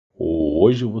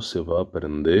Hoje você vai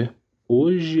aprender.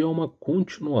 Hoje é uma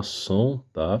continuação,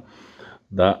 tá,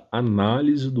 da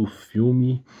análise do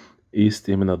filme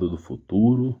Exterminador do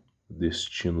Futuro,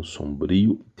 Destino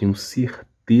Sombrio. Tenho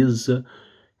certeza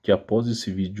que após esse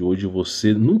vídeo de hoje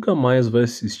você nunca mais vai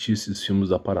assistir esses filmes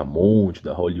da Paramount,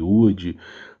 da Hollywood,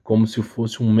 como se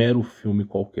fosse um mero filme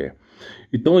qualquer.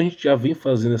 Então a gente já vem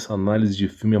fazendo essa análise de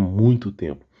filme há muito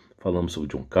tempo. Falamos sobre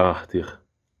John Carter,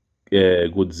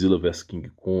 Godzilla vs King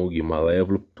Kong,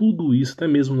 Malévola, tudo isso, até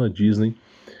mesmo na Disney,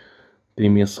 tem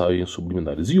mensagens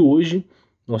subliminares. E hoje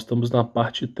nós estamos na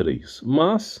parte 3,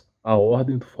 mas a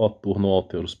ordem do fator não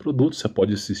altera os produtos. Você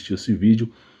pode assistir esse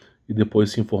vídeo e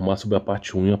depois se informar sobre a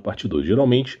parte 1 e a parte 2.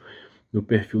 Geralmente, no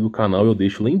perfil do canal eu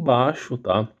deixo lá embaixo,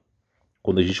 tá?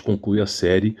 Quando a gente conclui a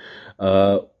série,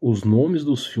 os nomes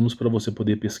dos filmes para você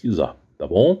poder pesquisar, tá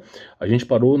bom? A gente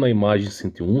parou na imagem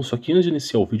 101, só que antes de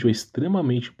iniciar o vídeo é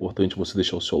extremamente importante você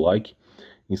deixar o seu like,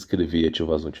 inscrever e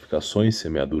ativar as notificações,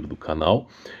 semeadura do canal,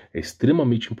 é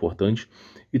extremamente importante.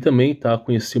 E também, tá,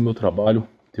 conhecer o meu trabalho,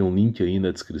 tem um link aí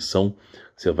na descrição,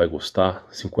 você vai gostar,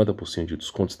 50% de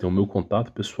desconto, tem o meu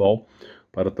contato pessoal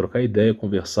para trocar ideia,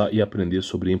 conversar e aprender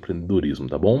sobre empreendedorismo,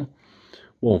 tá bom?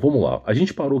 Bom, vamos lá. A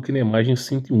gente parou aqui na imagem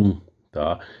 101,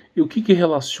 tá? E o que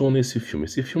relaciona esse filme?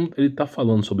 Esse filme ele tá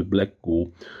falando sobre Black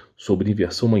Hole, sobre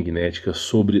inversão magnética,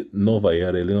 sobre Nova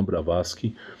Era, Helena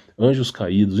Blavatsky, Anjos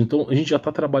Caídos. Então a gente já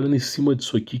está trabalhando em cima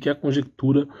disso aqui, que é a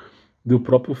conjectura do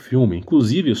próprio filme.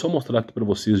 Inclusive, é só mostrar aqui para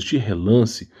vocês de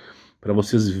relance, para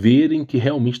vocês verem que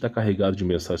realmente está carregado de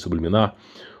mensagem subliminar.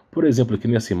 Por exemplo, aqui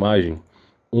nessa imagem,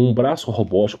 um braço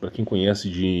robótico, para quem conhece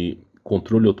de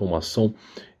controle e automação,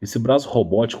 esse braço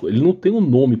robótico, ele não tem um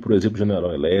nome, por exemplo,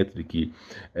 General Electric,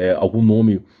 algum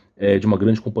nome de uma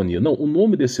grande companhia. Não, o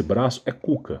nome desse braço é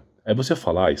Kuka. Aí você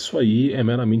fala, isso aí é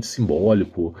meramente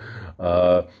simbólico,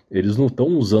 eles não estão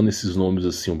usando esses nomes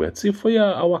assim, Humberto. Se foi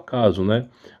ao acaso, né?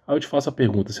 Aí eu te faço a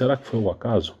pergunta, será que foi ao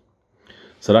acaso?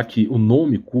 Será que o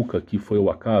nome Kuka aqui foi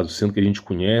ao acaso, sendo que a gente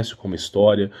conhece como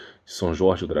história de São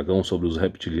Jorge o Dragão, sobre os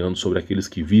reptilianos, sobre aqueles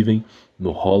que vivem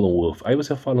no Hollow Earth? Aí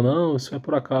você fala, não, isso é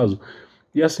por acaso.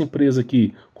 E essa empresa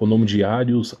aqui, com o nome de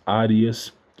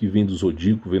Áries, que vem do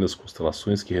Zodíaco, vem das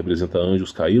constelações, que representa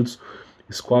anjos caídos,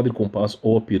 esquadra e compasso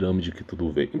ou a pirâmide que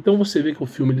tudo vê. Então você vê que o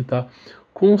filme está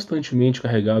constantemente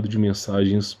carregado de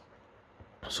mensagens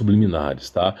subliminares,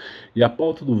 tá? E a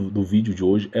pauta do vídeo de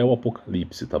hoje é o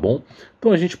apocalipse, tá bom?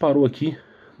 Então a gente parou aqui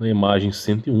na imagem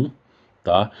 101,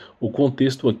 tá? O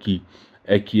contexto aqui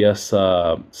é que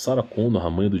essa Sarah Connor, a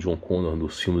mãe do John Connor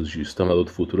nos filmes de Exterminador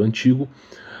do Futuro Antigo,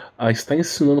 está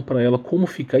ensinando para ela como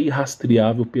ficar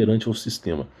irrastreável perante o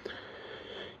sistema.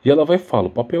 E ela vai falar,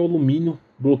 o papel alumínio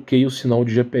bloqueia o sinal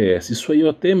de GPS. Isso aí eu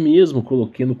até mesmo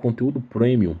coloquei no conteúdo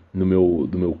premium do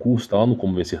meu curso, tá lá no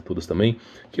Como Vencer Todas também,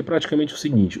 que é praticamente o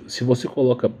seguinte, se você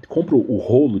compra o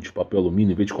rolo de papel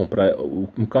alumínio, em vez de comprar,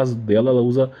 no caso dela, ela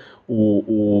usa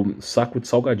o saco de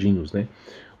salgadinhos, né?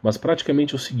 Mas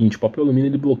praticamente é o seguinte, o papel alumínio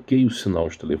ele bloqueia o sinal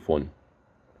de telefone.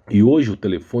 E hoje o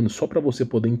telefone, só para você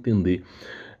poder entender,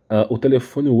 o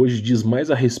telefone hoje diz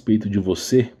mais a respeito de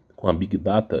você, com a Big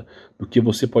Data, do que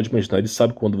você pode imaginar. Ele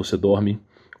sabe quando você dorme,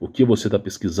 o que você está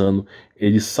pesquisando,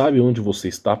 ele sabe onde você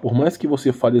está, por mais que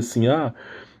você fale assim,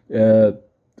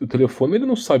 o telefone ele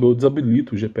não sabe, eu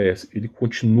desabilito o GPS, ele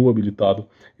continua habilitado.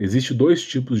 Existem dois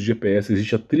tipos de GPS,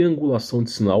 existe a triangulação de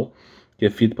sinal, que é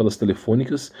feita pelas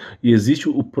telefônicas, e existe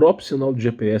o próprio sinal de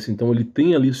GPS, então ele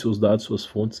tem ali seus dados, suas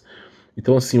fontes.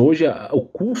 Então assim, hoje o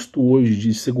custo hoje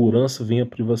de segurança vem a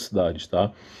privacidade,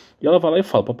 tá? E ela vai lá e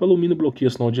fala, papel alumínio bloqueia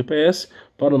o sinal de GPS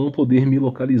para não poder me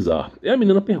localizar. E a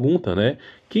menina pergunta, né?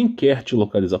 Quem quer te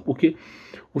localizar? Porque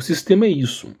o sistema é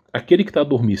isso. Aquele que está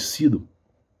adormecido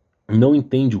não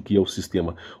entende o que é o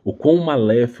sistema, o quão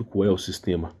maléfico é o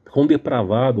sistema, quão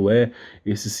depravado é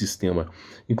esse sistema.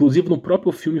 Inclusive no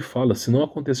próprio filme fala, se não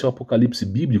acontecer o apocalipse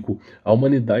bíblico, a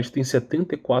humanidade tem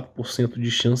 74%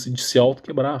 de chance de se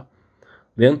auto-quebrar.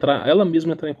 Ela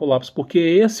mesma entrar em colapso, porque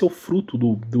esse é o fruto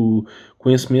do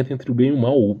conhecimento entre o bem e o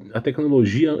mal. A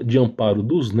tecnologia de amparo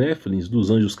dos Néfilins,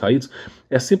 dos anjos caídos,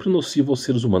 é sempre nociva aos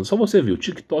seres humanos. Só você ver, o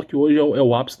TikTok hoje é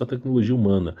o ápice da tecnologia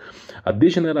humana. A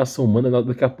degeneração humana,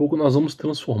 daqui a pouco nós vamos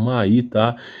transformar aí,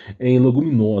 tá, em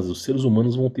leguminosa. Os seres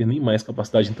humanos vão ter nem mais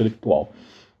capacidade intelectual.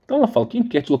 Então ela fala, quem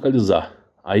quer te localizar?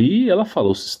 Aí ela fala,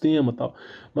 o sistema e tal.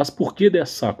 Mas por que 10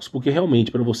 sacos? Porque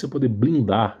realmente, para você poder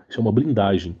blindar, chama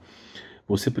blindagem,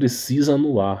 você precisa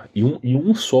anular, e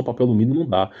um só papel alumínio não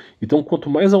dá. Então quanto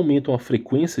mais aumentam a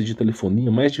frequência de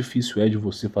telefonia, mais difícil é de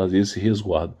você fazer esse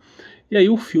resguardo. E aí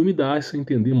o filme dá isso a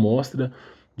entender, mostra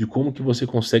de como que você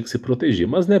consegue se proteger,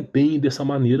 mas não é bem dessa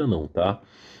maneira não, tá?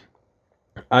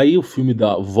 Aí o filme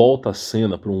volta a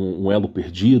cena para um elo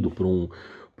perdido, para um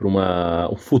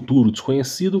futuro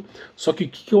desconhecido. Só que o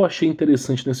que eu achei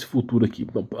interessante nesse futuro aqui?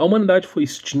 A humanidade foi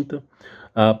extinta,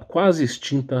 quase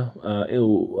extinta,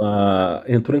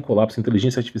 entrou em colapso, a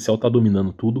inteligência artificial está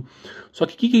dominando tudo. Só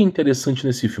que o que é interessante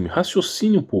nesse filme?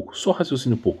 Raciocine um pouco, só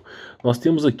raciocine um pouco. Nós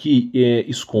temos aqui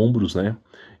escombros, né?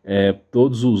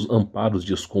 Todos os amparos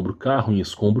de escombro, carro em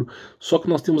escombro, só que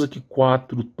nós temos aqui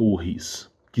 4 torres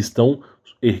que estão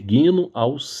erguendo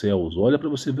aos céus. Olha para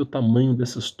você ver o tamanho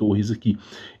dessas torres aqui.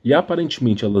 E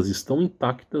aparentemente elas estão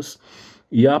intactas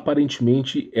e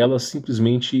aparentemente elas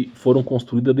simplesmente foram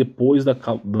construídas depois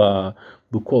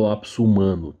do colapso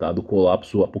humano, tá? Do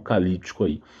colapso apocalíptico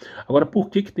aí. Agora,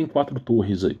 por que tem 4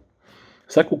 torres aí?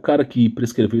 Será que o cara que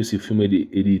prescreveu esse filme,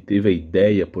 ele teve a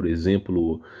ideia, por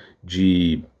exemplo,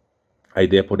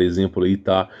 aí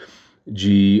tá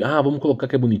vamos colocar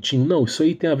que é bonitinho. Não, isso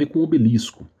aí tem a ver com o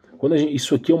obelisco.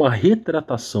 Isso aqui é uma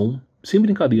retratação, sem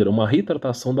brincadeira, uma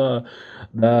retratação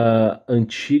da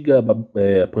antiga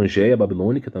Pangeia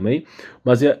babilônica também,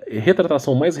 mas é a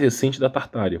retratação mais recente da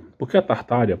Tartária, porque a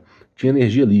Tartária tinha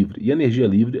energia livre, e a energia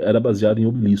livre era baseada em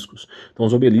obeliscos. Então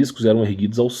os obeliscos eram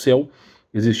erguidos ao céu.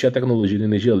 Existia a tecnologia de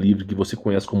energia livre que você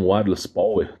conhece como wireless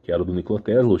power, que era do Nikola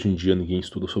Tesla. Hoje em dia ninguém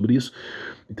estuda sobre isso,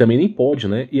 e também nem pode,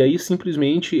 né? E aí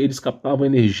simplesmente eles captavam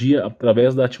energia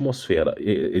através da atmosfera.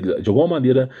 De alguma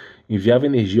maneira enviava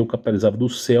energia ou capitalizava do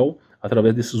céu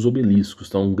através desses obeliscos.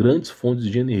 Então, grandes fontes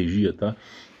de energia, tá?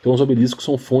 Então os obeliscos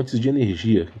são fontes de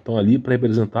energia, estão ali para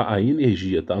representar a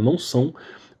energia, tá? Não são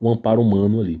o amparo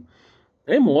humano ali.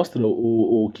 Aí mostra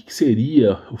o que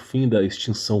seria o fim da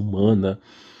extinção humana.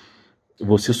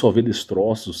 Você só vê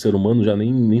destroços, o ser humano já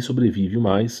nem sobrevive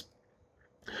mais.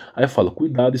 Aí fala,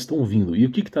 cuidado, estão vindo. E o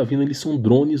que está vindo? Eles são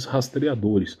drones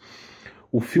rastreadores.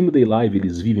 O filme Day Live,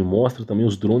 Eles Vivem, mostra também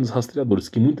os drones rastreadores,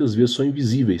 que muitas vezes são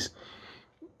invisíveis.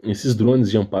 Esses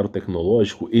drones de amparo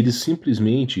tecnológico, eles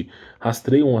simplesmente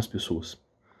rastreiam as pessoas.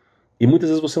 E muitas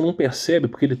vezes você não percebe,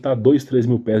 porque ele está a 2, 3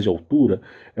 mil pés de altura.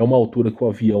 É uma altura que o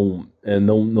avião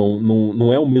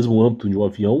não é o mesmo âmbito de um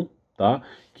avião, tá?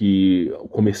 Que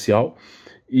comercial,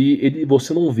 e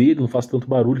você não vê, ele não faz tanto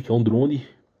barulho, que é um drone,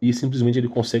 e simplesmente ele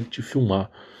consegue te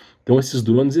filmar. Então esses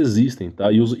drones existem,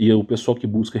 tá? E o pessoal que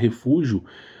busca refúgio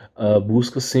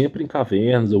busca sempre em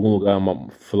cavernas, em algum lugar, uma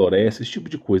floresta, esse tipo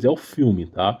de coisa. É o filme,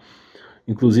 tá?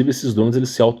 Inclusive esses drones eles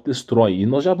se autodestroem. E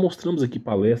nós já mostramos aqui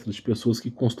palestras de pessoas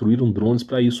que construíram drones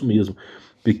para isso mesmo.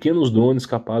 Pequenos drones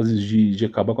capazes de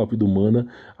acabar com a vida humana,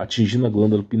 atingindo a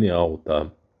glândula pineal, tá?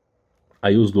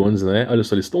 Aí os drones, né, olha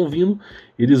só, eles estão vindo,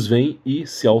 eles vêm e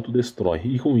se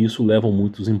autodestroem. E com isso levam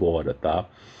muitos embora, tá?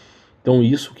 Então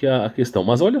isso que é a questão.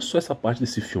 Mas olha só essa parte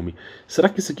desse filme. Será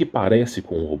que isso aqui parece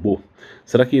com um robô?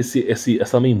 Será que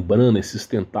essa membrana, esses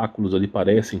tentáculos ali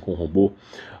parecem com um robô?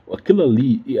 Aquilo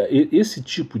ali, esse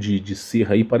tipo de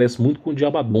ser aí parece muito com o de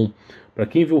Abaddon. Para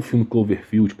quem vê o filme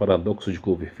Cloverfield, Paradoxo de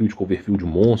Cloverfield, Cloverfield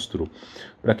Monstro,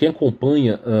 para quem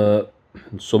acompanha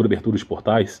sobre abertura de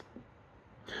portais,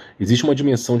 existe uma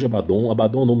dimensão de Abaddon.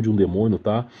 Abaddon é o nome de um demônio,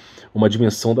 tá? Uma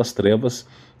dimensão das trevas,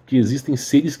 que existem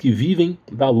seres que vivem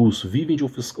da luz, vivem de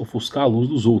ofuscar a luz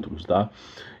dos outros, tá?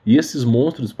 E esses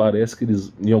monstros, parece que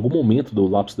eles, em algum momento do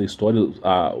lapso da história,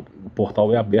 o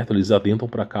portal é aberto, eles adentram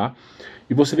para cá,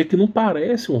 e você vê que não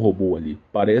parece um robô ali,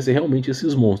 parece realmente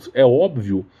esses monstros. É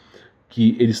óbvio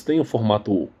que eles têm o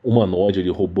formato humanoide, ele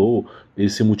robô, ele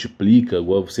se multiplica,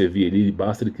 igual você vê ali,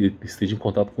 basta ele que esteja em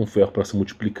contato com o ferro para se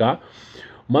multiplicar.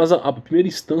 Mas a primeira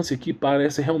instância aqui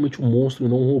parece realmente um monstro e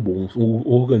não um robô,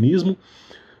 um organismo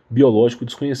biológico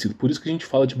desconhecido. Por isso que a gente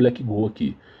fala de Black Hole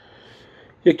aqui.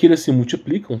 E aqui eles se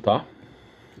multiplicam, tá?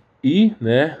 E,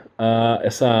 né,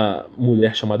 essa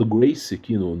mulher chamada Grace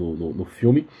aqui no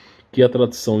filme, que a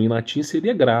tradução em latim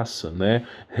seria graça, né?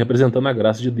 Representando a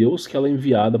graça de Deus, que ela é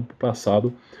enviada para o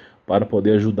passado para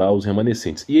poder ajudar os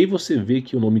remanescentes. E aí você vê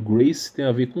que o nome Grace tem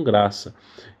a ver com graça.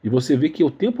 E você vê que o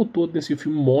tempo todo nesse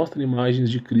filme mostra imagens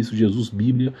de Cristo Jesus,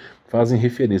 Bíblia, fazem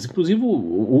referência. Inclusive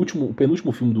o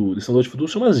penúltimo filme do Exterminador de Futuro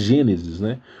chama Gênesis,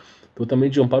 né?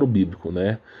 Totalmente de amparo bíblico,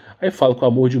 né? Aí fala que o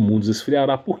amor de mundos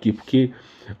esfriará. Por quê? Porque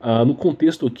no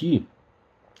contexto aqui,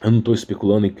 eu não estou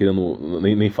especulando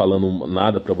nem falando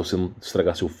nada para você não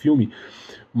estragar seu filme,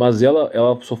 mas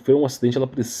ela sofreu um acidente, ela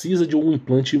precisa de um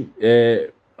implante,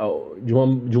 de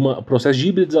um processo de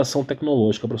hibridização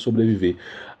tecnológica para sobreviver.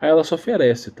 Aí ela se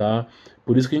oferece, tá?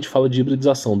 Por isso que a gente fala de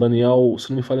hibridização. Daniel,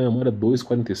 se não me falha a memória,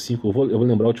 2,45, eu vou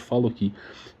lembrar, eu te falo aqui,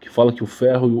 que fala que o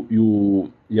ferro e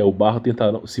o barro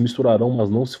se misturarão, mas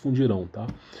não se fundirão, tá?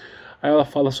 Aí ela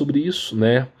fala sobre isso,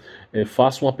 né?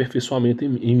 faça um aperfeiçoamento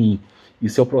em mim.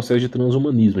 Isso é o processo de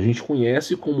transhumanismo. A gente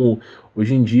conhece como,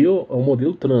 hoje em dia, é um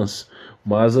modelo trans,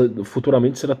 mas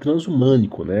futuramente será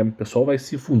transhumânico, né? O pessoal vai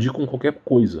se fundir com qualquer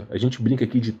coisa. A gente brinca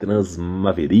aqui de trans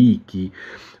maverick,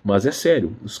 mas é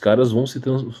sério, os caras vão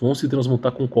se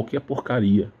transmutar com qualquer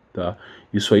porcaria, tá?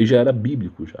 Isso aí já era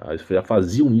bíblico, já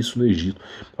faziam isso no Egito.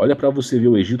 Olha para você ver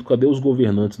o Egito, cadê os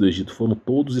governantes do Egito? Foram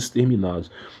todos exterminados,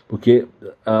 porque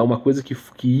uma coisa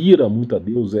que ira muito a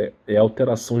Deus é a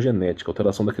alteração genética, a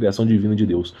alteração da criação divina de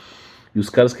Deus. E os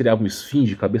caras criavam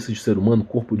esfinge, cabeça de ser humano,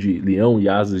 corpo de leão e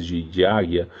asas de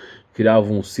águia,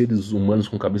 criavam seres humanos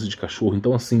com cabeça de cachorro.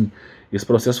 Então, assim, esse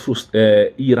processo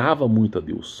irava muito a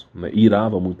Deus, né?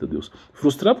 Irava muito a Deus.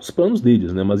 Frustrava os planos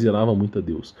deles, né? Mas irava muito a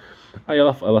Deus. Aí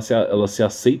ela se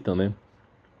aceita, né?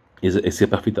 Esse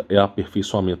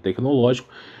aperfeiçoamento tecnológico.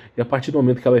 E a partir do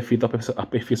momento que ela é feita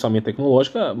aperfeiçoamento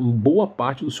tecnológico, boa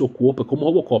parte do seu corpo é como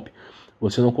Robocop.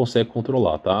 Você não consegue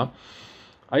controlar, tá?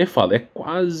 Aí fala, é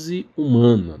quase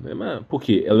humana, né? Por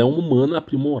quê? Ela é uma humana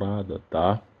aprimorada,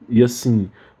 tá? E assim,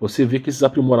 você vê que esses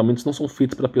aprimoramentos não são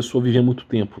feitos para a pessoa viver muito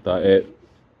tempo, tá? É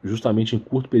justamente em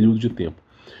curto período de tempo.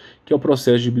 Que é o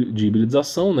processo de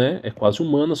hibridização, né? É quase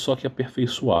humana, só que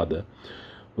aperfeiçoada.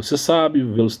 Você sabe,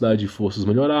 velocidade de forças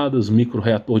melhoradas,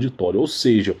 micro-reator de tório, ou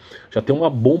seja, já tem uma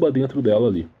bomba dentro dela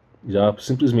ali. Já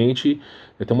simplesmente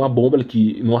tem uma bomba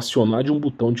que no acionar de um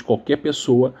botão de qualquer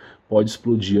pessoa pode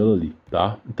explodir ela ali,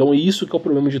 tá? Então é isso que é o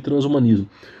problema de transhumanismo.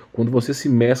 Quando você se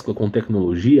mescla com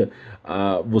tecnologia,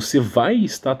 você vai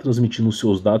estar transmitindo os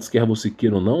seus dados, quer você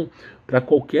queira ou não, para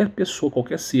qualquer pessoa,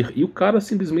 qualquer ser. E o cara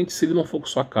simplesmente, se ele não for com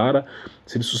sua cara,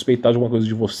 se ele suspeitar de alguma coisa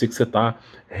de você, que você está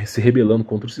se rebelando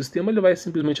contra o sistema, ele vai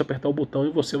simplesmente apertar o botão e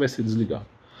você vai ser desligado.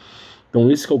 Então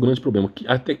esse que é o grande problema.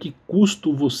 Até que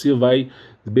custo você vai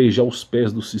beijar os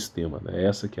pés do sistema, né?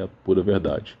 Essa que é a pura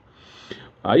verdade.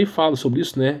 Aí fala sobre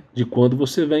isso, né? De quando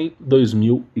você vem,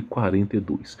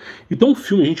 2042. Então o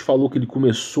filme, a gente falou que ele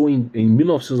começou em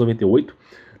 1998,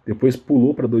 depois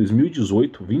pulou para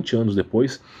 2018, 20 anos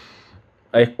depois.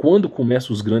 É quando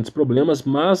começam os grandes problemas,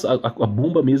 mas a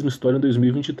bomba mesmo estoura em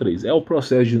 2023. É o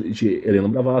processo de Helena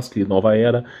Blavatsky, Nova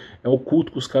Era, é o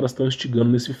culto que os caras estão instigando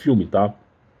nesse filme, tá?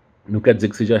 Não quer dizer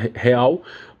que seja real,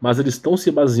 mas eles estão se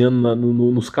baseando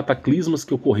nos cataclismas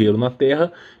que ocorreram na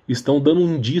Terra e estão dando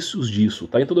indícios disso,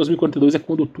 tá? Então 2042 é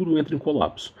quando tudo entra em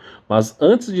colapso. Mas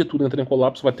antes de tudo entrar em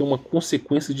colapso vai ter uma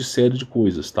consequência de série de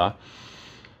coisas, tá?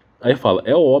 Aí fala,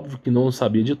 é óbvio que não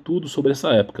sabia de tudo sobre essa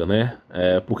época, né?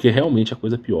 Porque realmente a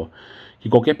coisa é pior. Que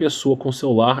qualquer pessoa com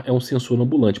celular é um sensor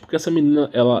ambulante. Porque essa menina,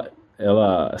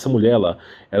 essa mulher, ela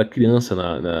era criança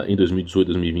em 2018,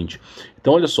 2020.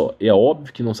 Então, olha só, é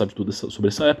óbvio que não sabe tudo sobre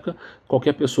essa época.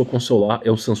 Qualquer pessoa com celular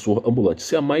é um sensor ambulante.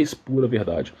 Isso é a mais pura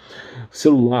verdade.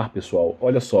 Celular, pessoal,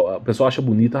 olha só, o pessoal acha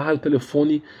bonito. O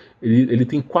telefone, ele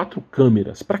tem 4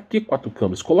 câmeras. Para que 4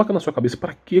 câmeras? Coloca na sua cabeça,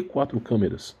 para que 4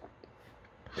 câmeras?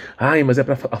 Mas é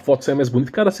para a foto sair mais bonita.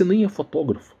 Cara, você nem é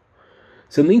fotógrafo.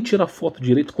 Você nem tira a foto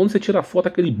direito. Quando você tira a foto, é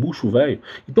aquele bucho velho.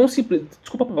 Então,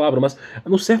 desculpa a palavra, mas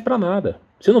não serve para nada.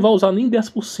 Você não vai usar nem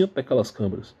 10% daquelas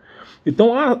câmeras.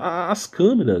 Então, as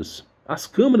câmeras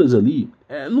ali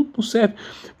não servem.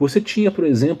 Você tinha, por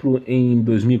exemplo, em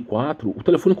 2004, o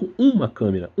telefone com uma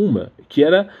câmera, que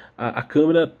era a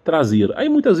câmera traseira. Aí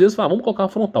muitas vezes fala, vamos colocar a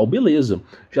frontal. Beleza,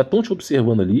 já estão te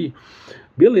observando ali.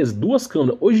 Beleza, 2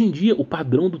 câmeras. Hoje em dia, o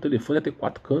padrão do telefone é ter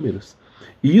 4 câmeras.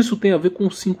 E isso tem a ver com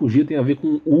 5G, tem a ver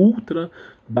com ultra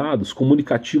dados,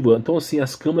 comunicativo. Então, assim,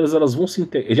 as câmeras elas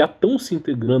já estão se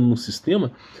integrando no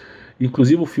sistema.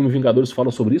 Inclusive, o filme Vingadores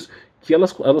fala sobre isso, que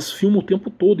elas filmam o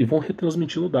tempo todo e vão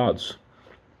retransmitindo dados.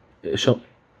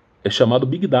 É chamado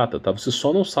Big Data, tá? Você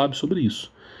só não sabe sobre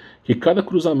isso. Que cada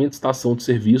cruzamento, estação de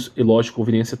serviço e loja de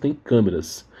conveniência tem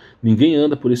câmeras. Ninguém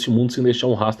anda por esse mundo sem deixar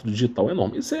um rastro digital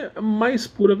enorme. Isso é a mais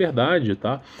pura verdade,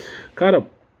 tá? Cara,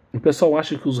 o pessoal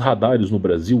acha que os radares no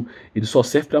Brasil, eles só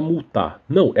servem para multar.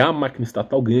 Não, é a máquina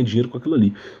estatal ganha dinheiro com aquilo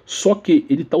ali. Só que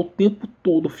ele tá o tempo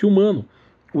todo filmando.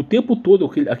 O tempo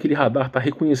todo aquele radar está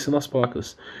reconhecendo as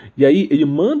placas. E aí ele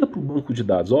manda para o banco de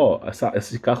dados,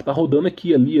 esse carro está rodando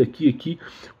aqui, ali, aqui.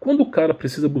 Quando o cara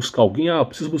precisa buscar alguém,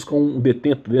 precisa buscar um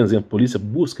detento, por exemplo, polícia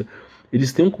busca,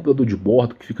 eles têm um computador de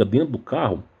bordo que fica dentro do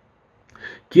carro,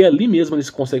 que ali mesmo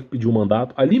eles conseguem pedir um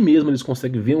mandato, ali mesmo eles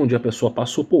conseguem ver onde a pessoa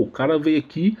passou. Pô, o cara veio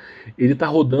aqui, ele tá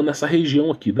rodando nessa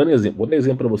região aqui. Dando exemplo, vou dar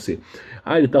exemplo para você.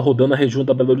 Ele tá rodando na região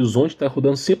da Belo Horizonte, tá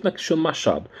rodando sempre na Cristiano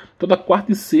Machado. Toda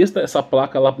quarta e sexta, essa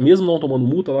placa, ela, mesmo não tomando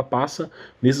multa, ela passa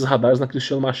nesses radares na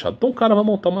Cristiano Machado. Então o cara vai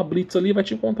montar uma blitz ali e vai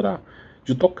te encontrar,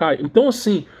 de tocar. Então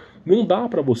assim, Não dá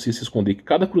para você se esconder que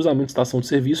cada cruzamento de estação de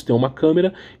serviço tem uma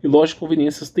câmera e loja de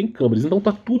conveniências tem câmeras. Então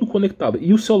tá tudo conectado.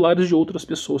 E os celulares de outras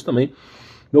pessoas também,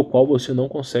 no qual você não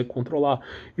consegue controlar.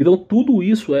 Então tudo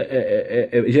isso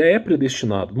já é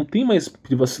predestinado, não tem mais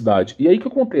privacidade. E aí o que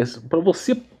acontece?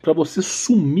 Para você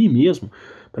sumir mesmo,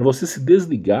 para você se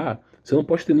desligar, você não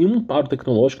pode ter nenhum amparo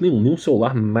tecnológico, nenhum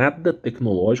celular, nada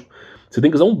tecnológico. Você tem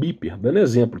que usar um beeper, dando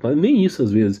exemplo, tá? Nem isso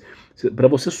às vezes. Para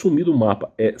você sumir do mapa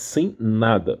é sem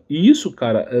nada. E isso,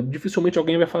 cara, dificilmente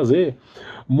alguém vai fazer.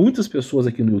 Muitas pessoas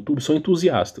aqui no YouTube são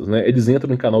entusiastas, né? Eles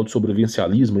entram em canal de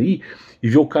sobrevivencialismo aí e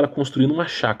vê o cara construindo uma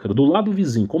chácara do lado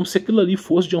vizinho, como se aquilo ali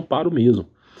fosse de amparo mesmo.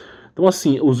 Então,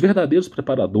 assim, os verdadeiros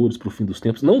preparadores para o fim dos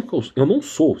tempos, não, eu não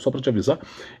sou, só para te avisar,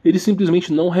 eles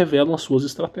simplesmente não revelam as suas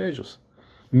estratégias.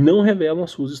 Não revelam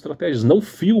as suas estratégias, não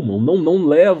filmam, não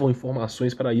levam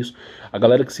informações para isso. A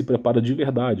galera que se prepara de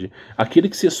verdade, aquele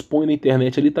que se expõe na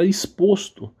internet, ele está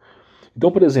exposto. Então,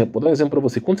 por exemplo, vou dar um exemplo para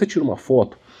você. Quando você tira uma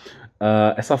foto,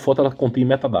 essa foto ela contém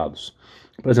metadados.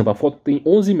 Por exemplo, a foto tem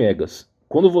 11 megas.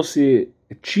 Quando você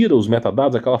tira os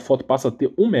metadados, aquela foto passa a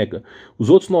ter 1 mega. Os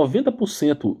outros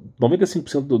 90%,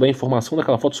 95% da informação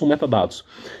daquela foto são metadados.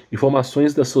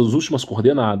 Informações das suas últimas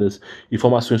coordenadas,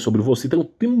 informações sobre você. Então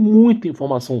tem muita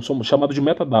informação, chamada de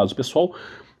metadados. O pessoal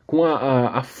com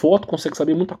a foto consegue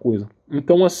saber muita coisa.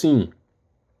 Então assim,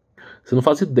 você não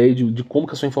faz ideia de como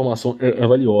que a sua informação é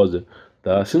valiosa.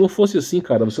 Tá? Se não fosse assim,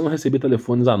 cara, você não receber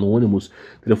telefones anônimos,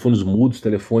 telefones mudos,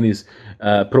 telefones,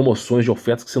 promoções de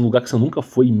ofertas que você, no lugar que você nunca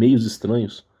foi, e-mails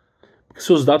estranhos. Porque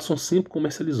seus dados são sempre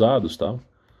comercializados, tá?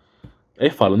 Aí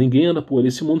fala, ninguém anda por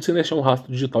esse mundo sem deixar um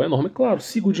rastro digital enorme. É claro,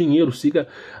 siga o dinheiro, siga...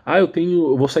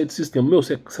 eu vou sair do sistema. Meu,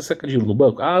 você saca dinheiro no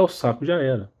banco? Eu saco, já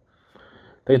era.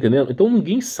 Tá entendendo? Então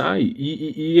ninguém sai.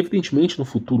 E evidentemente no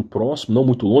futuro próximo, não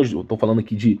muito longe, eu tô falando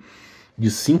aqui de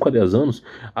 5 a 10 anos,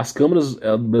 as câmeras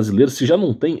brasileiras, se já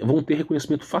não tem, vão ter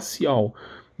reconhecimento facial.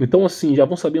 Então, assim, já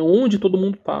vão saber onde todo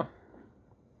mundo tá.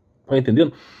 Tá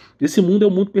entendendo? Esse mundo é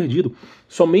um mundo perdido.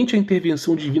 Somente a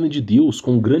intervenção divina de Deus,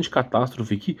 com grande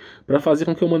catástrofe aqui, para fazer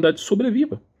com que a humanidade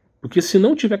sobreviva. Porque se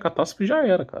não tiver catástrofe, já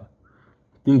era, cara.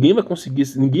 Ninguém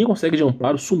consegue de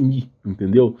amparo sumir,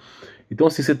 entendeu? Então,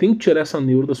 assim, você tem que tirar essa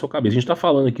neura da sua cabeça. A gente está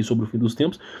falando aqui sobre o fim dos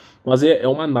tempos, mas é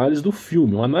uma análise do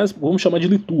filme, uma análise, vamos chamar de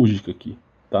litúrgica aqui,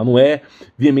 tá? Não é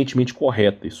veementemente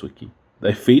correta isso aqui.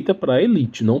 É feita para a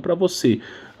elite, não para você.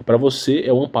 Para você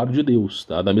é o amparo de Deus,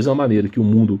 tá? Da mesma maneira que o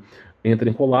mundo entra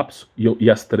em colapso e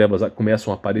as trevas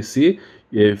começam a aparecer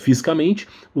fisicamente,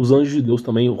 os anjos de Deus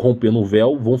também, rompendo o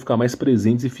véu, vão ficar mais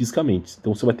presentes e fisicamente.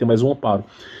 Então você vai ter mais um amparo.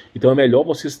 Então é melhor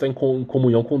você estar em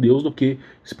comunhão com Deus do que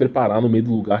se preparar no meio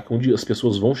do lugar onde as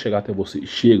pessoas vão chegar até você.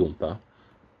 Chegam, tá?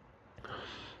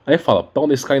 Aí fala, tal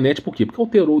da Skynet, por quê? Porque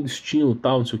alterou o destino,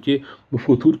 tal, não sei o quê, no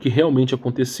futuro que realmente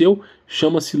aconteceu,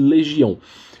 chama-se Legião.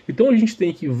 Então a gente tem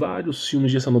aqui vários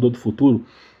filmes de Exterminador do Futuro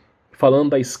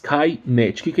falando da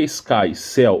Skynet. O que é Sky?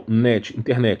 Céu, net,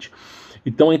 internet.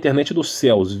 Então a internet dos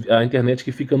céus, a internet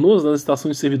que fica nas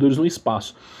estações de servidores no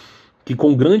espaço, que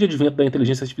com o grande advento da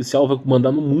inteligência artificial vai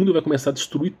mandar no mundo e vai começar a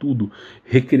destruir tudo,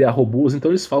 recriar robôs. Então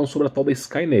eles falam sobre a tal da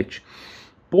Skynet.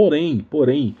 Porém,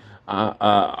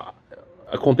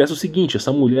 acontece o seguinte,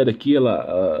 essa mulher aqui,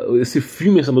 esse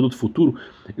filme Exterminador do Futuro,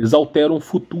 eles alteram o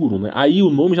futuro, né? Aí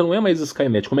o nome já não é mais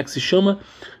Skynet, como é que se chama?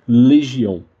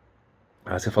 Legião.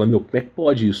 Você fala, como é que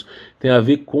pode isso? Tem a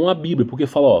ver com a Bíblia, porque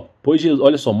fala,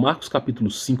 olha só, Marcos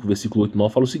capítulo 5, versículo 8 e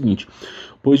 9 fala o seguinte: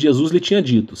 pois Jesus lhe tinha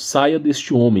dito, saia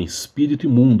deste homem, espírito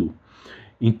imundo.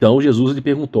 Então Jesus lhe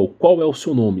perguntou, qual é o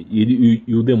seu nome?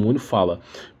 E o demônio fala,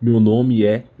 meu nome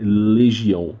é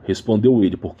Legião. Respondeu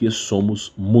ele, porque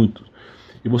somos muitos.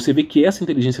 E você vê que essa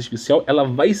inteligência artificial, ela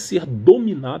vai ser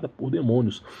dominada por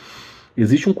demônios.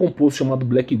 Existe um composto chamado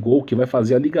Black Gold que vai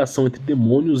fazer a ligação entre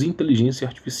demônios e inteligência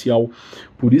artificial.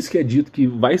 Por isso que é dito que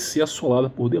vai ser assolada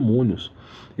por demônios.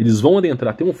 Eles vão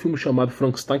adentrar. Tem um filme chamado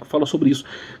Frankenstein que fala sobre isso.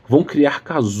 Vão criar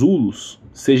casulos,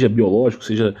 seja biológicos,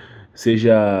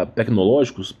 seja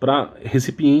tecnológicos, para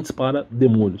recipientes para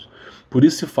demônios. Por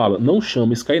isso se fala, não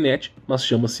chama Skynet, mas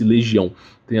chama-se Legião.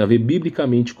 Tem a ver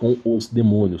biblicamente com os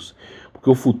demônios. Porque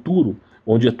o futuro,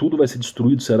 onde tudo vai ser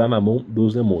destruído, será na mão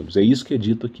dos demônios. É isso que é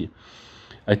dito aqui.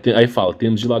 Aí fala,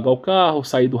 temos de largar o carro,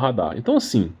 sair do radar. Então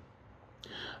assim,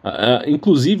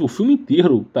 inclusive o filme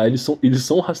inteiro, tá, eles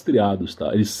são rastreados,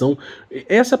 tá?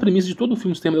 Essa é a premissa de todo o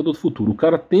filme Exterminador do Futuro. O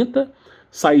cara tenta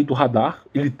sair do radar,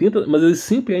 mas ele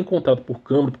sempre é encontrado por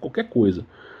câmera, por qualquer coisa.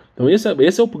 Então esse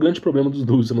é o grande problema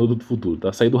do Exterminador do Futuro,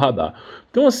 tá? Sair do radar.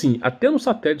 Então assim, até no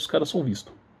satélite os caras são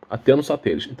vistos. Até no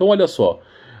satélite. Então olha só,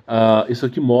 isso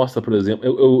aqui mostra, por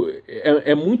exemplo,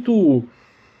 é muito...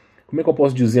 como é que eu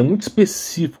posso dizer, é muito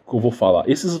específico que eu vou falar.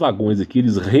 Esses vagões aqui,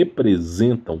 eles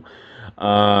representam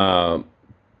a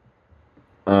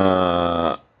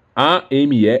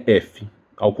AMEF,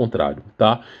 ao contrário,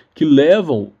 tá? Que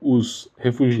levam os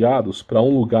refugiados para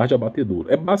um lugar de abatedouro.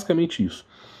 É basicamente isso.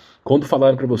 Quando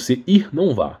falarem para você ir,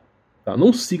 não vá, tá?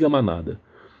 Não siga a manada.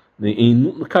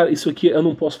 Cara, isso aqui eu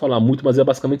não posso falar muito, mas é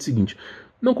basicamente o seguinte: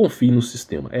 não confie no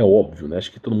sistema, é óbvio, né?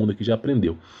 Acho que todo mundo aqui já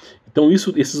aprendeu. Então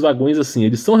esses vagões, assim,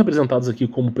 eles são representados aqui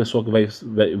como o pessoal que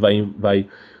vai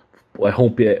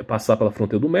romper, passar pela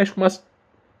fronteira do México, mas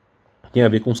tem a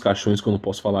ver com os caixões que eu não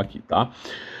posso falar aqui, tá?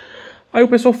 Aí o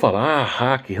pessoal fala,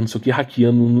 hacker, não sei o que,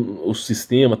 hackeando o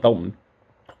sistema e tal.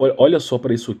 Olha só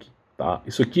para isso aqui. Tá?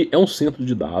 Isso aqui é um centro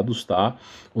de dados, tá?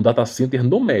 Um data center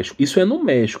no México. Isso é no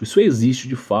México, isso existe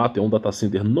de fato, é um data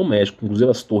center no México, inclusive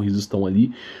as torres estão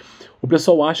ali. O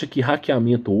pessoal acha que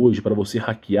hackeamento hoje, para você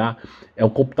hackear, é um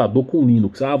computador com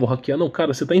Linux. Ah, vou hackear. Não,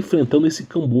 cara, você está enfrentando esse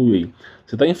cambuio aí.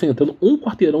 Você está enfrentando um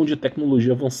quarteirão de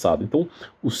tecnologia avançada. Então,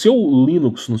 o seu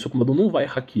Linux no seu computador não vai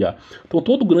hackear. Então,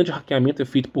 todo grande hackeamento é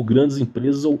feito por grandes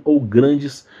empresas ou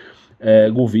grandes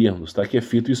governos, tá? Que é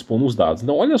feito expondo os dados.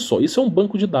 Então, olha só, isso é um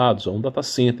banco de dados, é um data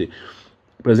center.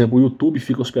 Por exemplo, o YouTube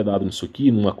fica hospedado nisso aqui,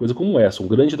 numa coisa como essa, um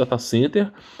grande data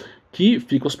center que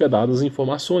fica hospedado as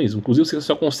informações. Inclusive, você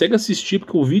só consegue assistir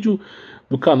porque o vídeo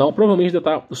do canal provavelmente deve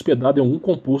estar hospedado em algum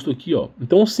composto aqui, ó.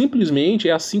 Então, simplesmente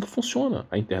é assim que funciona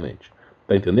a internet.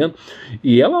 Tá entendendo?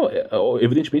 E ela,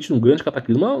 evidentemente, num grande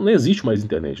cataclismo, não existe mais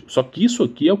internet. Só que isso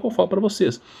aqui é o que eu falo para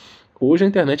vocês. Hoje a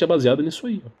internet é baseada nisso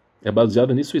aí, ó. É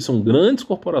baseada nisso aí, são grandes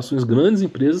corporações, grandes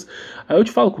empresas. Aí eu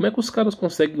te falo, como é que os caras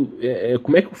conseguem,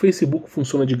 como é que o Facebook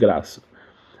funciona de graça?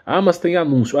 Ah, mas tem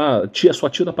anúncio, sua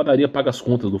tia da padaria paga as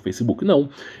contas do Facebook. Não,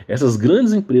 essas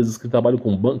grandes empresas que trabalham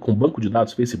com banco de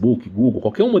dados, Facebook, Google,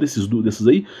 qualquer uma desses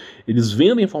aí, eles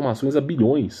vendem informações a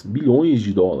bilhões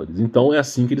de dólares. Então é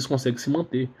assim que eles conseguem se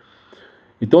manter.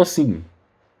 Então assim,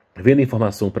 vende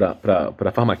informação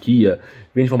para farmacia,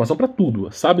 vende informação para tudo,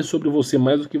 sabe sobre você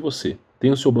mais do que você.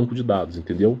 Tem o seu banco de dados,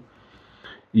 entendeu?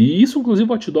 E isso, inclusive,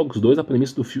 o Watch Dogs 2, a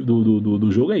premissa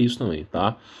do jogo é isso também,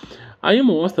 tá? Aí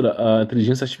mostra a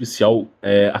inteligência artificial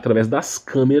através das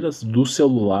câmeras dos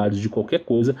celulares, de qualquer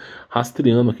coisa,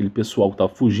 rastreando aquele pessoal que estava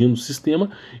fugindo do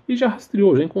sistema e já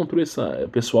rastreou, já encontrou esse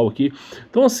pessoal aqui.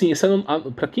 Então, assim,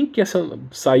 para quem quer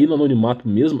sair no anonimato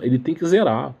mesmo, ele tem que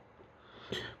zerar.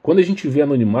 Quando a gente vê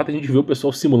anonimato, a gente vê o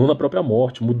pessoal simulando a própria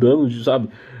morte, mudando, sabe?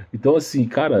 Então, assim,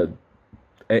 cara,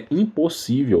 é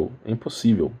impossível, é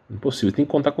impossível, impossível. Tem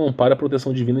que contar com o amparo e a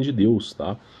proteção divina de Deus,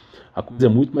 tá? A coisa é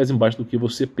muito mais embaixo do que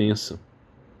você pensa.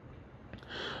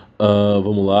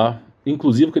 Vamos lá.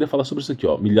 Inclusive, eu queria falar sobre isso aqui,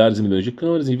 ó. Milhares e milhões de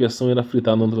câmeras, inversão irá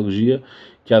fritar a nanotecnologia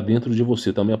que há dentro de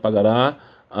você. Também apagará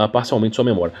parcialmente sua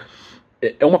memória.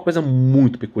 É uma coisa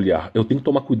muito peculiar. Eu tenho que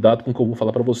tomar cuidado com o que eu vou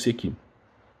falar para você aqui.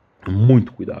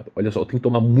 Muito cuidado. Olha só, eu tenho que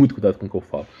tomar muito cuidado com o que eu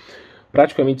falo.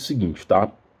 Praticamente o seguinte,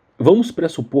 tá? Vamos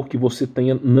pressupor que você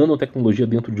tenha nanotecnologia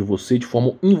dentro de você de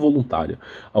forma involuntária.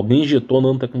 Alguém injetou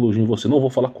nanotecnologia em você, não vou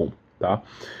falar como, tá?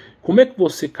 Como é que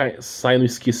você sai no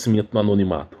esquecimento, no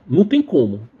anonimato? Não tem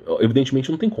como, evidentemente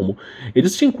não tem como.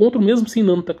 Eles te encontram mesmo sem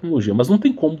nanotecnologia, mas não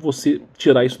tem como você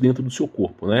tirar isso dentro do seu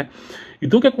corpo, né?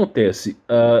 Então o que acontece?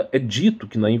 É dito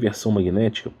que na inversão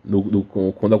magnética,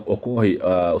 quando ocorre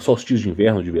o solstício de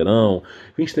inverno, de verão,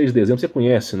 23 de dezembro, você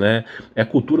conhece, né? É a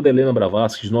cultura da Helena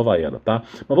Blavatsky de Nova Era, tá?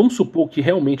 Mas vamos supor que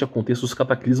realmente aconteçam os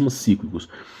cataclismas cíclicos.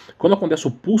 Quando acontece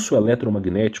o pulso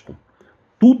eletromagnético,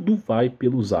 tudo vai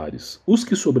pelos ares. Os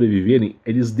que sobreviverem,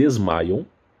 eles desmaiam,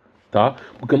 tá?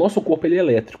 Porque o nosso corpo ele é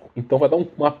elétrico, então vai dar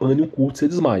uma pane, um curto, você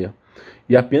desmaia.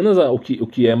 E apenas o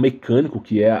que é mecânico, o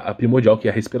que é a primordial, que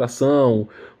é a respiração,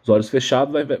 os olhos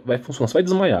fechados, vai funcionar, você vai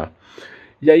desmaiar.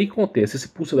 E aí acontece, esse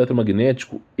pulso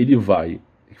eletromagnético, ele vai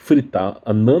fritar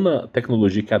a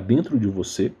nanotecnologia que há dentro de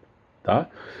você, tá?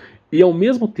 E ao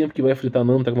mesmo tempo que vai fritar a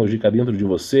nanotecnologia que há dentro de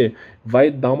você, vai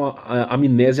dar uma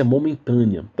amnésia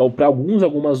momentânea. Então, para alguns,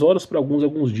 algumas horas, para alguns,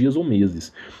 alguns dias ou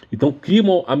meses. Então, cria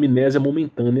uma amnésia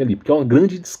momentânea ali, porque é uma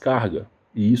grande descarga.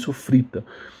 E isso frita.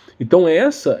 Então,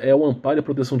 essa é o amparo e a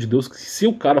proteção de Deus, que se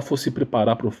o cara for se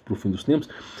preparar para o fim dos tempos,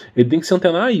 ele tem que se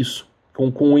antenar a isso.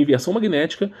 Com a inversão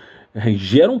magnética,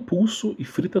 gera um pulso e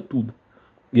frita tudo.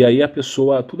 E aí a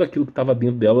pessoa, tudo aquilo que estava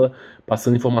dentro dela,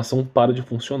 passando informação, para de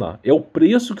funcionar. É o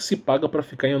preço que se paga para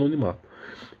ficar em anonimato.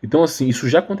 Então assim, isso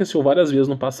já aconteceu várias vezes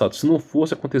no passado. Se não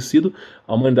fosse acontecido,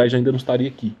 a humanidade ainda não estaria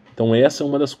aqui. Então essa é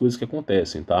uma das coisas que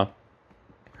acontecem, tá?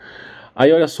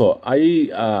 Aí olha só,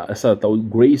 aí essa tal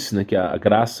Grace, né, que é a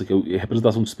graça, que é a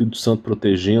representação do Espírito Santo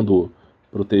protegendo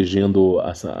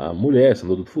a mulher, essa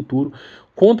do futuro,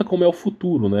 conta como é o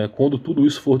futuro, né, quando tudo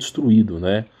isso for destruído,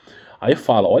 né. Aí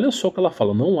fala, olha só o que ela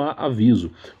fala, não há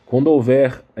aviso. Quando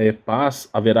houver paz,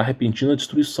 haverá repentina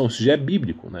destruição. Isso já é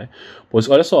bíblico, né? Pois,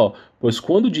 olha só, pois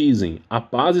quando dizem a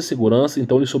paz e segurança,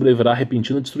 então lhe sobrevirá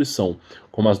repentina destruição,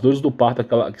 como as dores do parto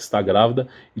aquela que está grávida,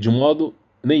 e de modo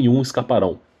nenhum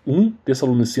escaparão. 1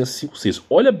 Tessalonicenses 5,6.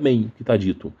 Olha bem o que está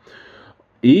dito.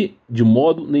 E de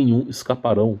modo nenhum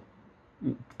escaparão.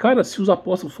 Cara, se os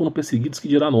apóstolos foram perseguidos, que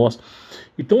dirá nós?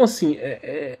 Então, assim,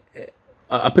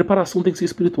 a preparação tem que ser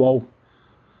espiritual.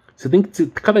 Você tem que,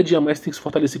 cada dia mais tem que se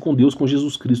fortalecer com Deus, com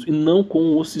Jesus Cristo, e não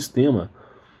com o sistema.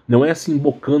 Não é assim,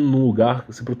 embocando num lugar,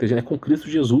 se protegendo, é com Cristo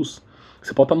Jesus.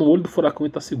 Você pode estar no olho do furacão e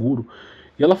estar seguro.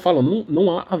 E ela fala,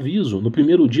 não há aviso, no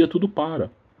primeiro dia tudo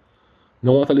para.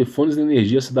 Não há telefones nem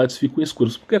energia, as cidades ficam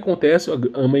escuras. O que acontece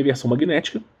é uma inversão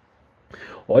magnética.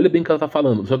 Olha bem o que ela está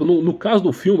falando. Só que no caso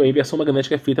do filme, a inversão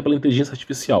magnética é feita pela inteligência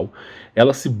artificial.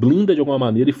 Ela se blinda de alguma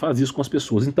maneira e faz isso com as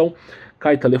pessoas. Então,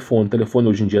 cai telefone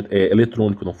hoje em dia é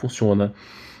eletrônico, não funciona.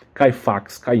 Cai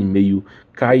fax, cai e-mail,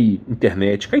 cai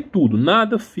internet, cai tudo.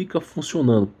 Nada fica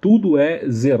funcionando. Tudo é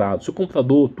zerado. Seu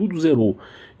computador, tudo zerou.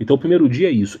 Então, o primeiro dia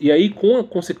é isso. E aí,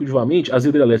 consecutivamente, as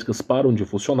hidrelétricas param de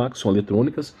funcionar, que são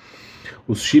eletrônicas.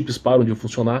 Os chips param de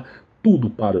funcionar.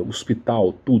 Tudo para,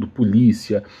 hospital, tudo,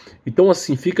 polícia. Então,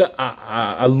 assim, fica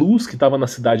a luz que estava na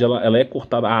cidade, ela é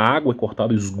cortada, a água é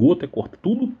cortada, o esgoto é cortado,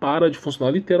 tudo para de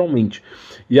funcionar literalmente.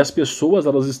 E as pessoas,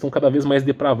 elas estão cada vez mais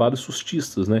depravadas e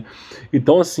sustistas, né?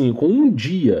 Então, assim, com um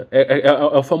dia, é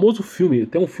o famoso filme,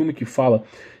 tem um filme que fala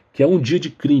que é um dia de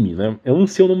crime, né? Eu não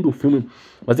sei o nome do filme,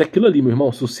 mas é aquilo ali, meu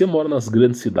irmão, se você mora nas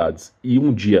grandes cidades e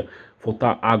um dia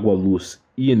faltar água, luz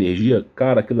e energia,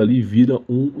 cara, aquilo ali vira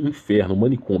um inferno, um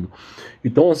manicômio.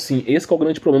 Então, assim, esse que é o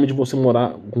grande problema de você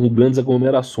morar com grandes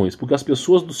aglomerações, porque as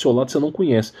pessoas do seu lado você não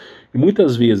conhece. E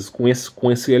muitas vezes, com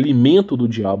esse alimento do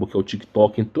diabo, que é o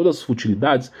TikTok, em todas as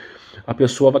futilidades, a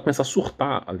pessoa vai começar a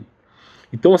surtar ali.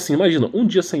 Então, assim, imagina, um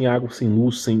dia sem água, sem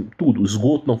luz, sem tudo,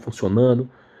 esgoto não funcionando,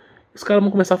 os caras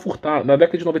vão começar a furtar. Na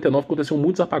década de 99 aconteceram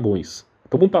muitos apagões.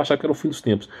 Todo mundo achava que era o fim dos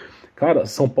tempos. Cara,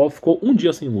 São Paulo ficou um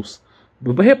dia sem luz.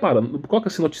 Repara, coloca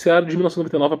assim, noticiário de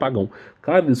 1999 apagão.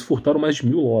 Cara, eles furtaram mais de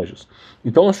 1000 lojas.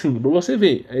 Então, assim, pra você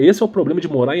ver, esse é o problema de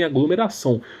morar em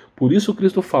aglomeração. Por isso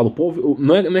Cristo fala, o povo,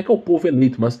 não é que é o povo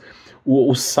eleito, mas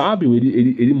o sábio,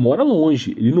 ele mora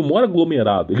longe, ele não mora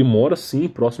aglomerado. Ele mora, sim,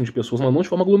 próximo de pessoas, mas não de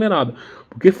forma aglomerada.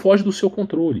 Porque foge do seu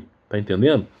controle, tá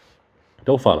entendendo?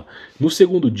 Então fala, no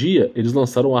segundo dia eles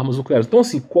lançaram armas nucleares. Então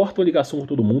assim, corta a ligação com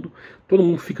todo mundo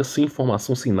fica sem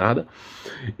informação, sem nada.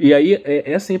 E aí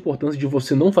essa é a importância de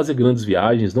você não fazer grandes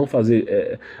viagens, não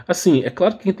fazer... assim, é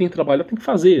claro que quem tem que trabalhar tem que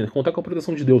fazer, contar com a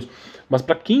proteção de Deus. Mas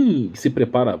para quem se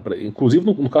prepara, inclusive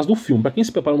no caso do filme, para quem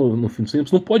se prepara no fim dos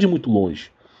tempos, não pode ir muito longe.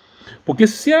 Porque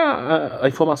se a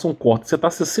informação corta, você está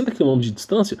a 60 km de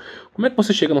distância, como é que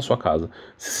você chega na sua casa?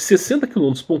 60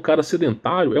 km para um cara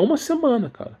sedentário é uma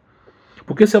semana, cara.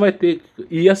 Porque você vai ter...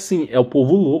 E assim, é o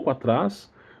povo louco atrás,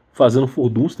 fazendo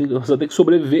furdunço, você vai ter que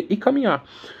sobreviver e caminhar.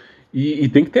 E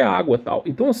tem que ter água e tal.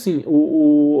 Então, assim,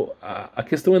 a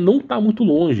questão é não estar muito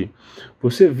longe.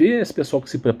 Você vê esse pessoal que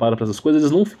se prepara para essas coisas,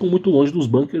 eles não ficam muito longe dos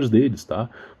bunkers deles, tá?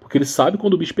 Porque eles sabem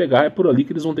quando o bicho pegar, é por ali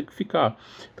que eles vão ter que ficar.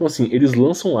 Então, assim, eles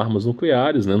lançam armas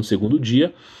nucleares, né, no segundo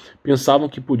dia, pensavam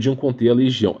que podiam conter a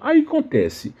legião. Aí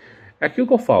acontece, é aquilo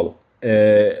que eu falo.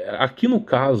 Aqui no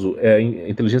caso é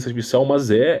inteligência artificial, mas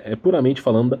é puramente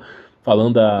falando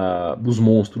dos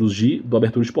monstros do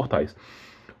abertura de portais.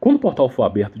 Quando o portal for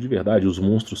aberto de verdade, os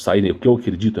monstros saírem, o que eu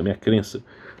acredito, é a minha crença,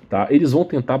 tá? Eles vão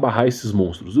tentar barrar esses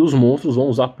monstros. E os monstros vão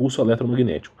usar pulso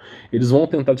eletromagnético. Eles vão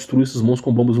tentar destruir esses monstros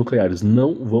com bombas nucleares.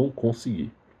 Não vão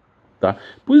conseguir. Tá?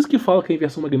 Por isso que fala que a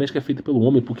inversão magnética é feita pelo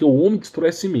homem, porque o homem destrói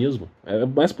a si mesmo. É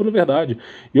mais pura verdade.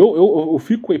 Eu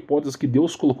fico com a hipótese que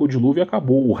Deus colocou o dilúvio e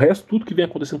acabou. O resto, tudo que vem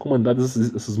acontecendo com a humanidade,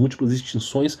 essas múltiplas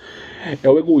extinções, é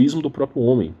o egoísmo do próprio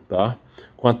homem, tá?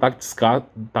 Com ataques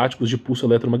táticos de pulso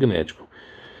eletromagnético.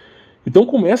 Então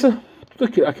começa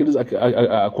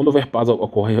quando houver paz,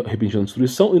 ocorre a repentina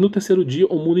destruição, e no terceiro dia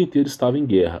o mundo inteiro estava em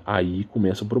guerra. Aí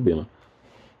começa o problema.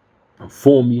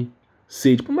 Fome,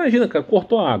 sede. Imagina, cara,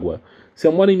 cortou a água. Você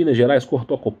mora em Minas Gerais,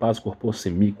 cortou a Copasa, cortou a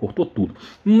CEMIG, cortou tudo.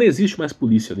 Não existe mais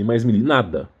polícia, nem mais milícia,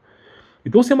 nada.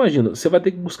 Então você imagina, você vai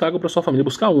ter que buscar água para sua família.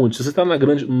 Buscar onde? Se você está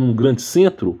num grande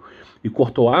centro e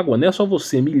cortou água, não é só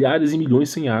você, milhares e milhões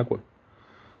sem água.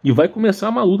 E vai começar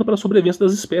uma luta para a sobrevivência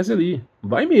das espécies ali.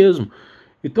 Vai mesmo.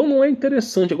 Então não é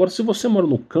interessante. Agora, se você mora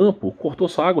no campo, cortou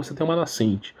sua água, você tem uma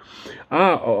nascente.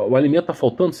 O alimento está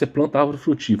faltando, você planta árvore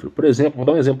frutífera. Por exemplo, vou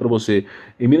dar um exemplo para você.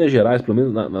 Em Minas Gerais, pelo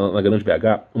menos na grande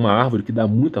BH, uma árvore que dá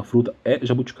muita fruta é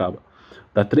jabuticaba.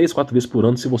 Dá 3, 4 vezes por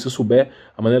ano se você souber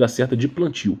a maneira certa de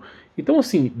plantio. Então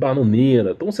assim,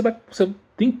 bananeira, então você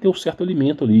tem que ter um certo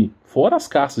alimento ali. Fora as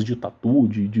caças de tatu,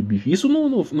 de bicho. Isso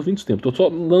no fim dos tempos. Estou só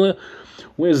dando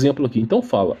um exemplo aqui. Então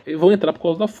fala, vão entrar por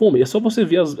causa da fome. É só você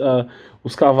ver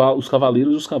os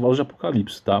cavaleiros e os cavalos de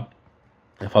Apocalipse, tá?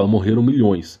 Fala, morreram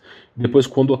milhões. Depois,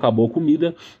 quando acabou a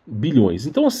comida, bilhões.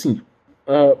 Então, assim,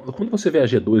 quando você vê a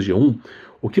G2, G1,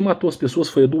 o que matou as pessoas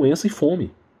foi a doença e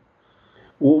fome.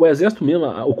 O exército mesmo,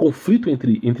 o conflito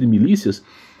entre milícias,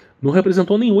 não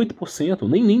representou nem 8%,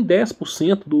 nem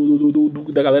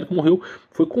 10% da galera que morreu.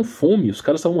 Foi com fome, os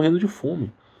caras estavam morrendo de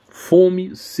fome.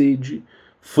 Fome, sede,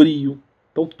 frio.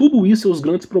 Então, tudo isso são os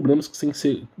grandes problemas que têm que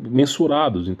ser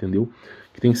mensurados, entendeu?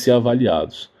 Que têm que ser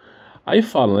avaliados. Aí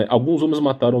fala, né? Alguns homens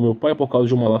mataram meu pai por causa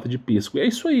de uma lata de pêssego. É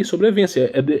isso aí,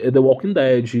 sobrevivência. É The Walking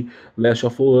Dead, Last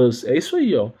of Us. É isso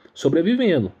aí, ó.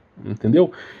 Sobrevivendo.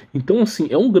 Entendeu? Então, assim,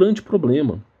 é um grande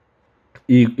problema.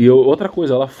 E outra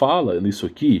coisa, ela fala nisso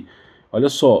aqui, olha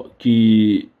só,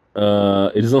 que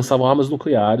eles lançavam armas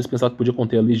nucleares, pensavam que podia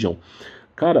conter a legião.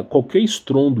 Cara, qualquer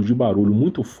estrondo de barulho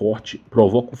muito forte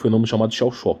provoca um fenômeno chamado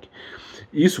shell shock.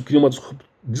 Isso cria uma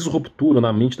disruptura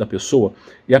na mente da pessoa,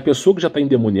 e a pessoa que já está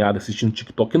endemoniada assistindo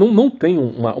TikTok, que não tem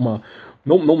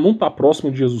não está próximo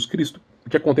de Jesus Cristo, o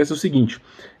que acontece é o seguinte,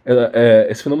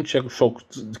 esse fenômeno de shell shock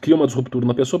cria uma disruptura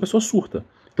na pessoa, a pessoa surta.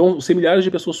 Então, tem milhares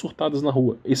de pessoas surtadas na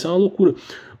rua. Isso é uma loucura.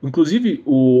 Inclusive,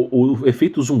 o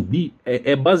efeito zumbi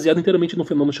é baseado inteiramente num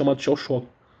fenômeno chamado shell shock,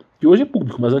 que hoje é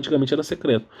público, mas antigamente era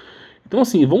secreto. Então,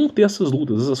 assim, vão ter essas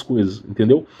lutas, essas coisas,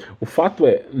 entendeu? O fato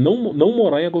é não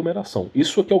morar em aglomeração.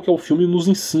 Isso é o que o filme nos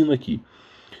ensina aqui.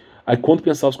 Aí, quando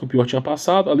pensávamos que o pior tinha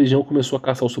passado, a legião começou a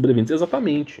caçar os sobreviventes.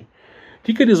 Exatamente. O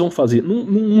que eles vão fazer?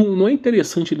 Não é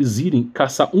interessante eles irem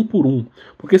caçar um por um.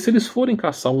 Porque se eles forem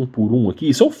caçar um por um aqui,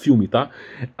 isso é o filme, tá?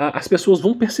 As pessoas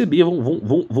vão perceber,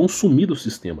 vão sumir do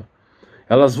sistema.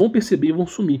 Elas vão perceber e vão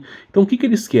sumir. Então, o que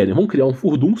eles querem? Vão criar um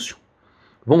furdúncio.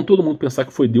 Vão todo mundo pensar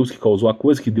que foi Deus que causou a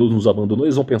coisa, que Deus nos abandonou.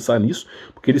 Eles vão pensar nisso,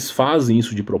 porque eles fazem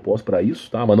isso de propósito para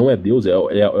isso, tá? Mas não é Deus, é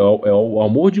o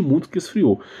amor de mundo que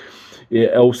esfriou.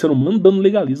 É o ser humano dando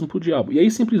legalismo pro diabo. E aí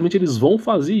simplesmente eles vão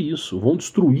fazer isso, vão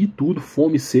destruir tudo,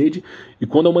 fome, sede, e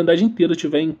quando a humanidade inteira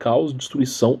estiver em caos,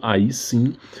 destruição, aí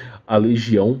sim a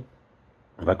legião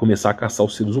vai começar a caçar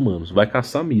os seres humanos. Vai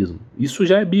caçar mesmo. Isso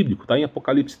já é bíblico, tá? Em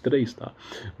Apocalipse 3, tá?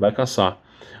 Vai caçar.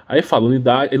 Aí fala,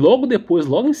 unidade, e logo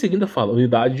em seguida fala,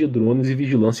 unidade de drones e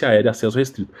vigilância aérea, acesso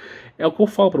restrito. É o que eu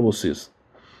falo para vocês.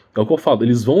 É o que eu falo,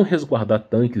 eles vão resguardar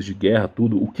tanques de guerra,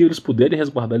 tudo, o que eles puderem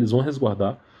resguardar, eles vão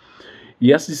resguardar.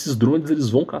 E esses drones,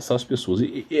 eles vão caçar as pessoas.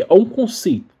 E é um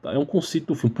conceito, tá? É um conceito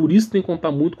do filme. Por isso tem que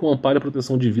contar muito com o amparo e a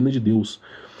proteção divina de Deus.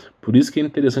 Por isso que é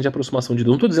interessante a aproximação de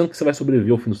Deus. Não estou dizendo que você vai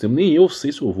sobreviver ao fim dos tempos, nem eu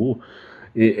sei se eu vou.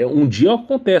 Um dia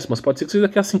acontece, mas pode ser que seja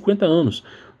daqui a 50 anos.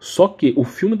 Só que o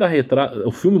filme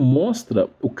o filme mostra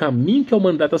o caminho que a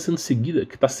humanidade está sendo seguida,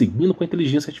 que está seguindo com a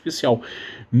inteligência artificial.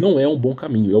 Não é um bom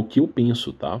caminho, é o que eu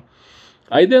penso, tá?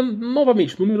 Aí,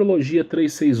 novamente, numerologia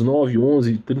 369,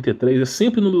 11, 33, é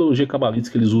sempre numerologia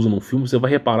cabalística que eles usam no filme. Você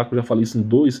vai reparar que eu já falei isso em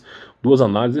duas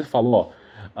análises. Eles falam,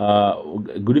 ó, o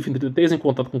Griffin 33 em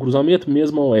contato com o cruzamento,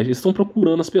 mesmo a oeste. Eles estão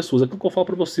procurando as pessoas. É aquilo que eu falo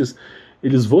para vocês.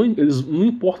 Eles não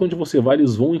importa onde você vai,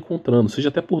 eles vão encontrando. Seja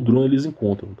até por drone, eles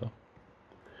encontram, tá?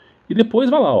 E depois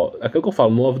vai lá, ó, aquilo que eu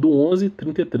falo, 9 do 11,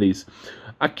 33.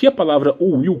 Aqui a palavra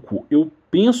o wilco, eu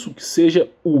penso que seja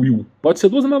o will. Pode ser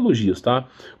duas analogias, tá?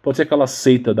 Pode ser aquela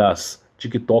seita das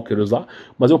tiktokers lá,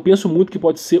 mas eu penso muito que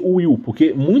pode ser o will,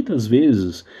 porque muitas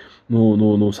vezes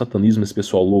no satanismo, esse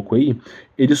pessoal louco aí,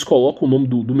 eles colocam o nome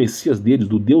do Messias deles,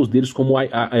 do Deus deles, como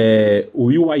o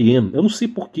Will I Am. Eu não sei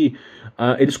porquê.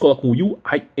 Eles colocam Will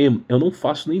I Am. Eu não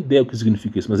faço nem ideia o que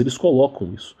significa isso, mas eles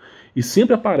colocam isso. E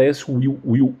sempre aparece o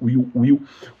Will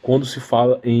quando se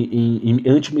fala em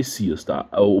anti-messias, tá?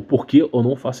 O porquê eu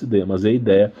não faço ideia, mas é a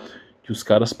ideia que os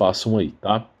caras passam aí,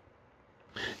 tá?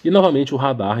 E novamente o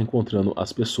radar encontrando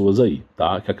as pessoas aí,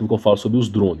 tá? Que é aquilo que eu falo sobre os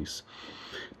drones.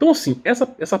 Então assim,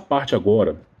 essa parte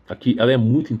agora, aqui, ela é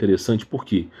muito interessante, por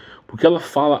quê? Porque ela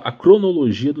fala a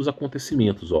cronologia dos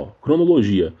acontecimentos, ó.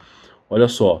 Cronologia, olha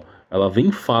só, ela vem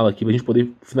e fala aqui pra gente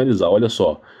poder finalizar, olha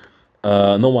só.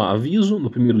 Não há aviso, no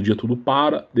primeiro dia tudo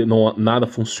para, nada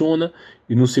funciona,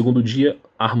 e no segundo dia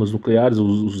armas nucleares,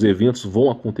 os eventos vão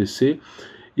acontecer,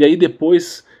 e aí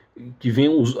depois que vem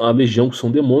a legião, que são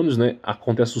demônios, né,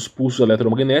 acontecem os pulsos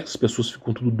eletromagnéticos, as pessoas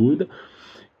ficam tudo doidas,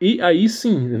 e aí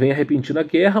sim, vem a repentina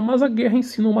guerra, mas a guerra em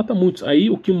si não mata muitos. Aí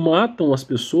o que matam as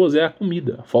pessoas é a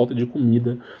comida, a falta de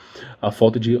comida, a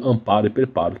falta de amparo e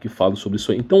preparo, que fala sobre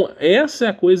isso aí. Então essa é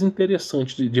a coisa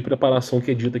interessante de preparação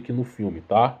que é dita aqui no filme,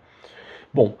 tá?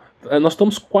 Bom, nós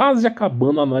estamos quase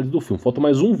acabando a análise do filme. Falta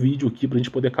mais um vídeo aqui pra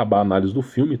gente poder acabar a análise do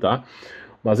filme, tá?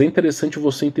 Mas é interessante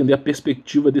você entender a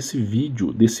perspectiva desse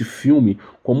vídeo, desse filme,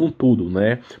 como um todo,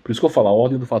 né? Por isso que eu falo, a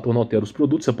ordem do fator não altera os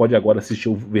produtos. Você pode agora assistir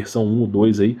a versão 1 ou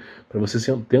 2 aí, para você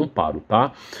ter amparo,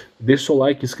 tá? Deixe seu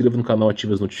like, inscreva no canal,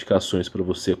 ative as notificações para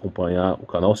você acompanhar o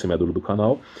canal, ser membro do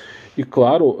canal. E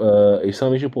claro, é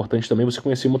extremamente importante também você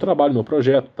conhecer meu trabalho, meu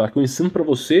projeto, tá? Que eu ensino para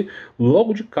você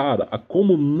logo de cara a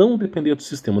como não depender do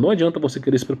sistema. Não adianta você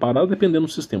querer se preparar dependendo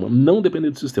do sistema. Não depender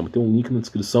do sistema. Tem um link na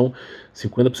descrição,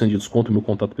 50% de desconto, meu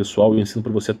contato pessoal, e eu ensino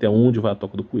para você até onde vai a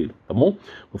toca do coelho, tá bom?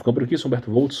 Vou ficando por aqui, sou Humberto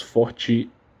Volts, forte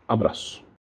abraço.